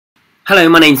Hello,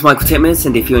 my name's Michael Titmus,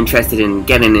 and if you're interested in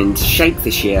getting into shape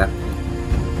this year,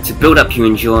 to build up your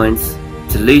endurance,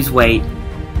 to lose weight,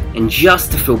 and just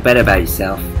to feel better about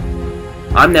yourself,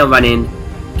 I'm now running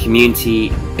a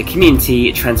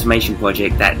community transformation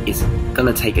project that is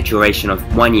going to take a duration of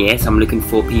 1 year. So I'm looking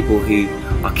for people who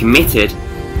are committed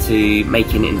to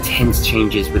making intense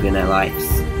changes within their lives.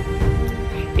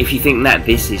 If you think that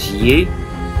this is you,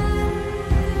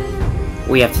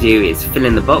 all you have to do is fill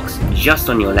in the box just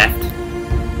on your left,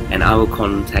 and I will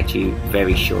contact you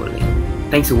very shortly.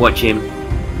 Thanks for watching,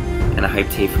 and I hope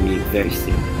to hear from you very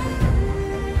soon.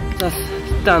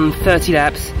 I've done 30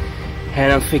 laps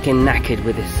and I'm freaking knackered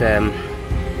with this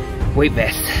weight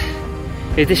vest.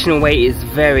 The additional weight is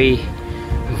it's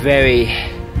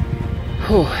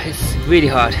really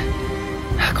hard.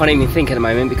 I can't even think at the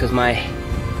moment because my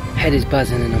head is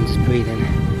buzzing and I'm just breathing.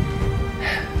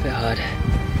 A bit hard.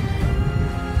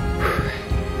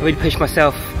 I really pushed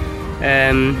myself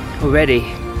already.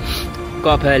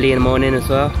 Got up early in the morning as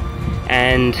well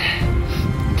and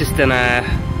just done a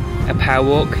power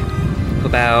walk for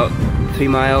about 3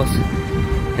 miles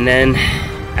and then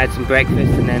had some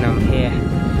breakfast, and then I'm here.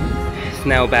 It's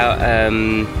now about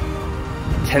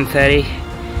 10:30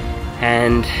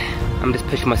 and I'm just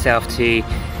pushing myself to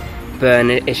burn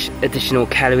additional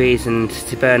calories and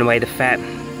to burn away the fat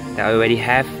that I already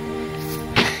have.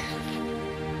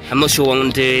 I'm not sure what I'm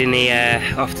going to do in the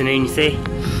afternoon, you see.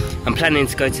 I'm planning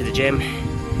to go to the gym,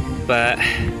 but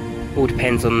all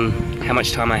depends on how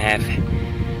much time I have.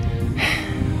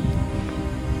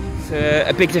 It's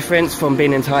a big difference from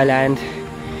being in Thailand,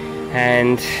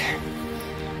 and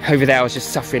over there I was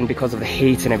just suffering because of the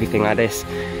heat and everything like this,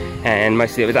 and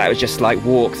mostly it was just like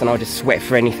walks and I would just sweat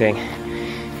for anything.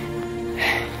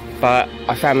 But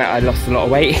I found that I lost a lot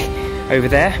of weight over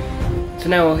there. So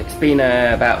now it's been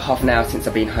about half an hour since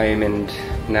I've been home, and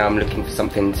now I'm looking for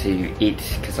something to eat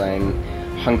because I'm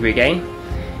hungry again.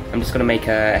 I'm just going to make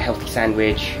a healthy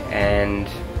sandwich and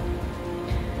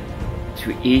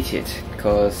to eat it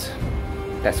because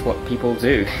that's what people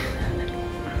do.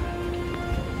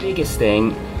 The biggest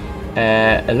thing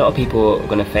a lot of people are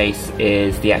going to face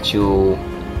is the actual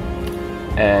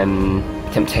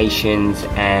temptations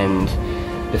and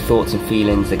the thoughts and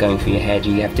feelings that are going through your head.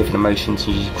 You have different emotions,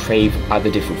 you crave other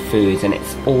different foods, and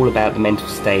it's all about the mental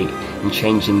state and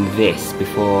changing this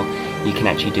before you can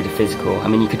actually do the physical. I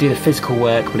mean, you could do the physical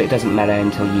work, but it doesn't matter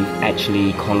until you've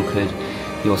actually conquered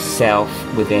yourself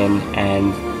within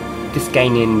and just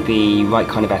gaining the right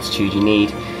kind of attitude you need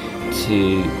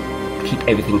to keep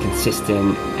everything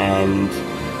consistent and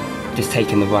just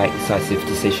taking the right decisive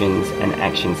decisions and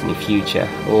actions in the future,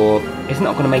 or it's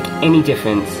not going to make any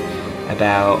difference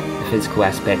about the physical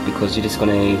aspect because you're just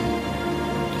going to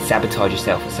sabotage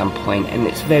yourself at some point. And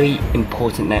it's very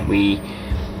important that we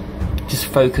just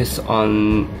focus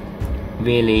on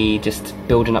really just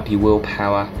building up your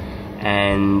willpower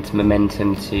and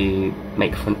momentum to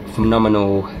make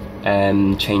phenomenal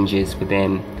changes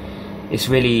within. It's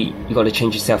really, you've got to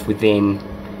change yourself within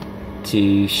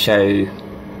to show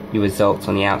your results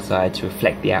on the outside, to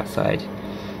reflect the outside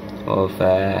of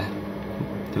the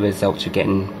results you're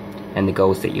getting and the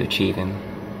goals that you're achieving.